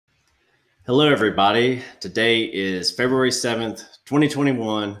Hello, everybody. Today is February 7th,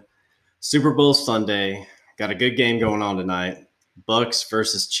 2021, Super Bowl Sunday. Got a good game going on tonight. Bucks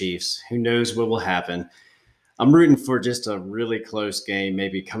versus Chiefs. Who knows what will happen? I'm rooting for just a really close game,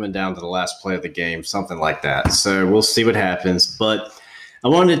 maybe coming down to the last play of the game, something like that. So we'll see what happens. But I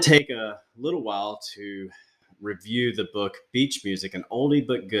wanted to take a little while to review the book Beach Music, an oldie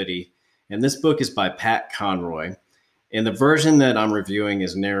but goodie. And this book is by Pat Conroy. And the version that I'm reviewing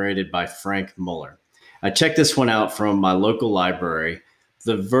is narrated by Frank Muller. I checked this one out from my local library.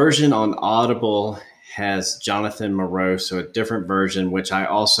 The version on Audible has Jonathan Moreau, so a different version, which I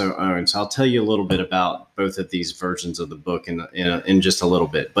also own. So I'll tell you a little bit about both of these versions of the book in just a little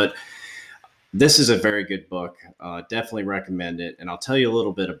bit. But this is a very good book. Definitely recommend it. And I'll tell you a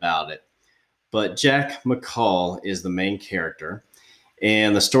little bit about it. But Jack McCall is the main character.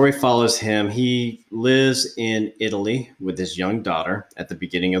 And the story follows him. He lives in Italy with his young daughter at the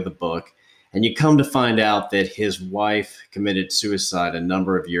beginning of the book. And you come to find out that his wife committed suicide a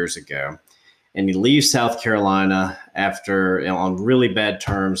number of years ago. And he leaves South Carolina after on really bad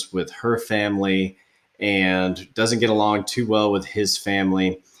terms with her family and doesn't get along too well with his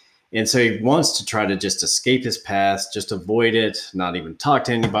family. And so he wants to try to just escape his past, just avoid it, not even talk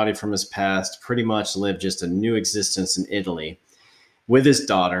to anybody from his past, pretty much live just a new existence in Italy with his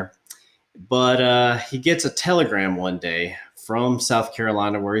daughter. But he gets a telegram one day from South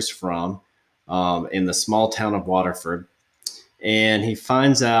Carolina, where he's from, in the small town of Waterford. And he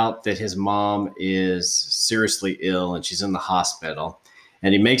finds out that his mom is seriously ill and she's in the hospital.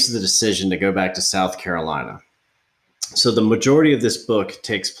 And he makes the decision to go back to South Carolina. So the majority of this book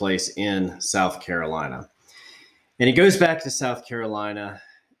takes place in South Carolina. And he goes back to South Carolina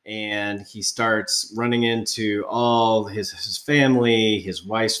and he starts running into all his family, his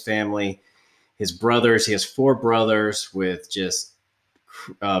wife's family, his brothers. He has 4 brothers with just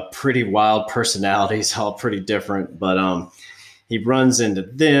pretty wild personalities, all pretty different. But he runs into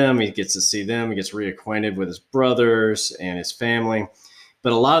them. He gets to see them. He gets reacquainted with his brothers and his family.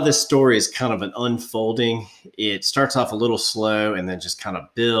 But a lot of this story is kind of an unfolding. It starts off a little slow and then just kind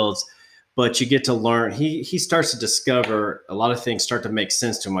of builds. But you get to learn, he starts to discover a lot of things start to make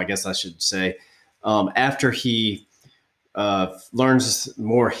sense to him, I guess I should say, after he learns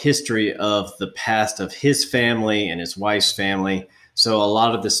more history of the past of his family and his wife's family. So a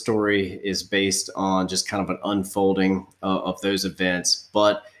lot of the story is based on just kind of an unfolding of those events,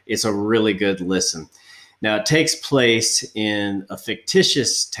 but it's a really good listen. Now, it takes place in a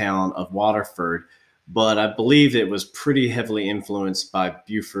fictitious town of Waterford, but I believe it was pretty heavily influenced by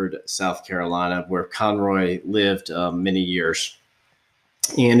Beaufort, South Carolina, where Conroy lived many years.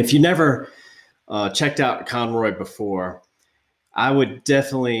 And if you never checked out Conroy before, I would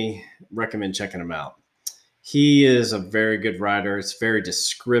definitely recommend checking him out. He is a very good writer. It's very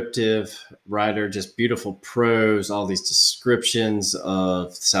descriptive writer, just beautiful prose, all these descriptions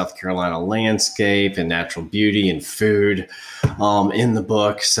of South Carolina landscape and natural beauty and food in the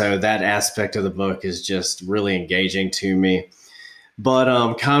book. So that aspect of the book is just really engaging to me.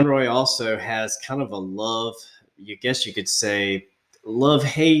 But Conroy also has kind of a love, I guess you could say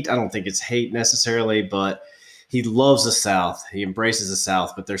love-hate. I don't think it's hate necessarily, but he loves the South. He embraces the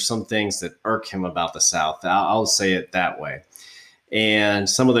South, but there's some things that irk him about the South. I'll say it that way. And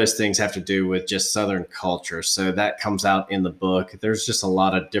some of those things have to do with just Southern culture. So that comes out in the book. There's just a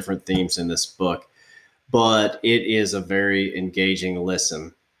lot of different themes in this book, but it is a very engaging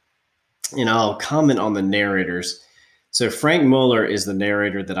listen. And I'll comment on the narrators. So Frank Muller is the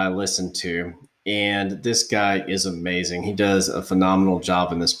narrator that I listen to. And this guy is amazing. He does a phenomenal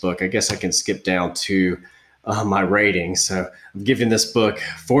job in this book. I guess I can skip down to my rating. So I'm giving this book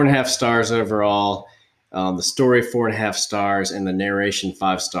 4.5 stars overall. The story 4.5 stars, and the narration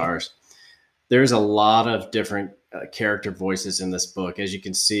 5 stars. There's a lot of different character voices in this book. As you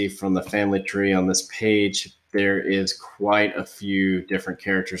can see from the family tree on this page, there is quite a few different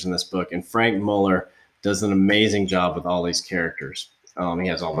characters in this book. And Frank Muller does an amazing job with all these characters. He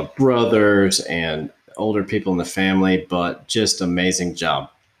has all the brothers and older people in the family, but just amazing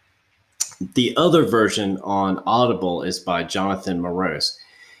job. The other version on Audible is by Jonathan Moreau.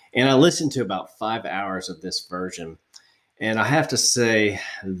 And I listened to about 5 hours of this version. And I have to say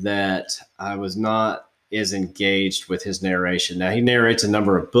that I was not as engaged with his narration. Now, he narrates a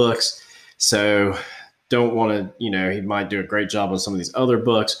number of books, so don't want to, he might do a great job on some of these other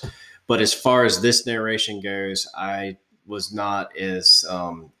books. But as far as this narration goes, I was not as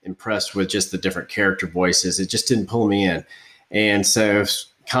impressed with just the different character voices. It just didn't pull me in. And so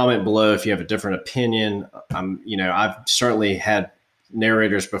comment below if you have a different opinion. I've certainly had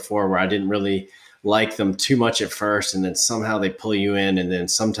narrators before where I didn't really like them too much at first, and then somehow they pull you in, and then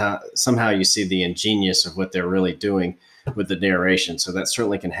somehow you see the ingenious of what they're really doing with the narration. So that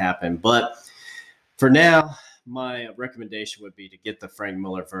certainly can happen. But for now, my recommendation would be to get the Frank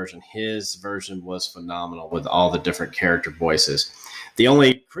Muller version. His version was phenomenal with all the different character voices. The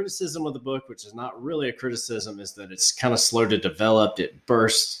only criticism of the book, which is not really a criticism, is that it's kind of slow to develop. It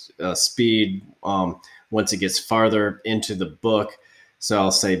bursts speed once it gets farther into the book. So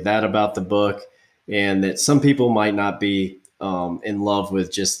I'll say that about the book, and that some people might not be in love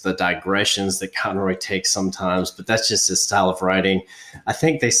with just the digressions that Conroy takes sometimes, but that's just his style of writing. I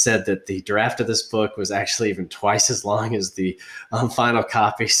think they said that the draft of this book was actually even twice as long as the final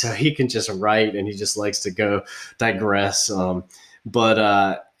copy, so he can just write, and he just likes to go digress.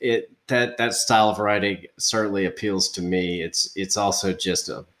 But that style of writing certainly appeals to me. It's also just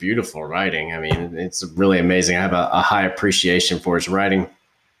a beautiful writing. I mean, it's really amazing. I have a high appreciation for his writing.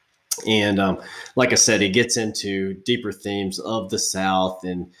 And like I said, he gets into deeper themes of the South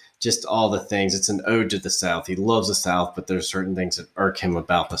and just all the things. It's an ode to the South. He loves the South, but there's certain things that irk him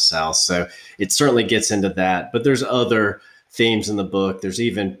about the South. So it certainly gets into that. But there's other themes in the book. There's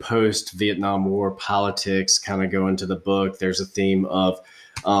even post-Vietnam War politics kind of go into the book. There's a theme of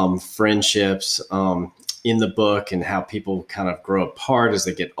friendships in the book and how people kind of grow apart as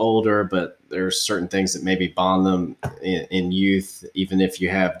they get older, but there's certain things that maybe bond them in youth, even if you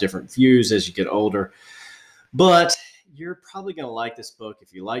have different views as you get older. But you're probably going to like this book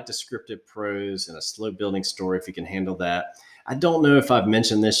if you like descriptive prose and a slow building story, if you can handle that. I don't know if I've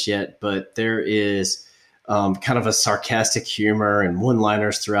mentioned this yet, but there is kind of a sarcastic humor and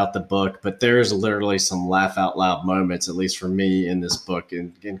one-liners throughout the book, but there's literally some laugh out loud moments, at least for me, in this book.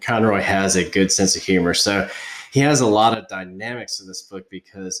 And Conroy has a good sense of humor. So he has a lot of dynamics in this book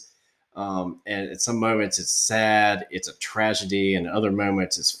because and at some moments it's sad, it's a tragedy, and other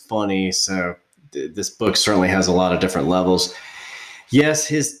moments it's funny. So this book certainly has a lot of different levels. Yes,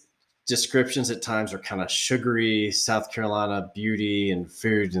 his descriptions at times are kind of sugary, South Carolina beauty and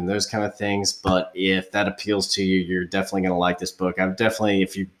food and those kind of things. But if that appeals to you, you're definitely going to like this book.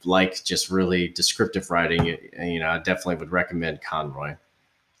 If you like just really descriptive writing, I definitely would recommend Conroy.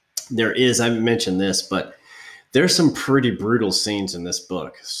 I mentioned this, but there's some pretty brutal scenes in this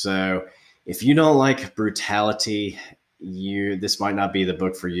book. So if you don't like brutality, this might not be the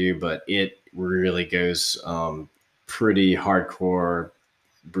book for you, but it really goes pretty hardcore,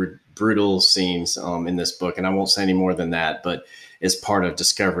 brutal scenes in this book. And I won't say any more than that, but it's part of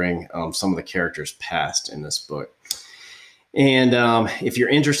discovering some of the characters' past in this book. And if you're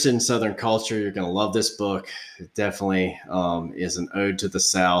interested in Southern culture, you're going to love this book. It definitely is an ode to the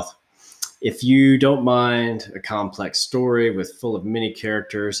South. If you don't mind a complex story full of many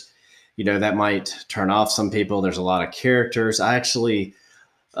characters, that might turn off some people. There's a lot of characters. I actually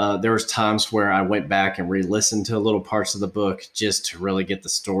there was times where I went back and re-listened to little parts of the book just to really get the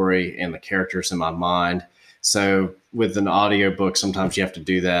story and the characters in my mind. So with an audiobook, sometimes you have to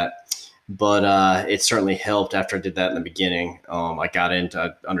do that. But it certainly helped after I did that in the beginning.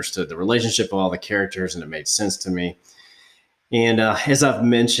 I understood the relationship of all the characters, and it made sense to me. And as I've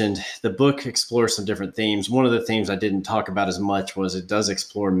mentioned, the book explores some different themes. One of the themes I didn't talk about as much was it does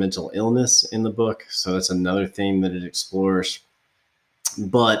explore mental illness in the book. So that's another theme that it explores.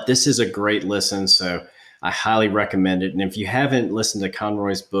 But this is a great listen, so I highly recommend it. And if you haven't listened to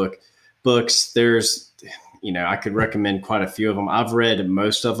Conroy's books, I could recommend quite a few of them. I've read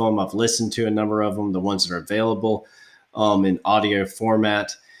most of them. I've listened to a number of them, the ones that are available in audio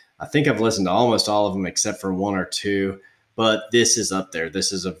format. I think I've listened to almost all of them except for one or two. But this is up there.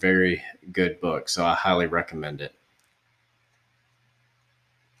 This is a very good book, so I highly recommend it.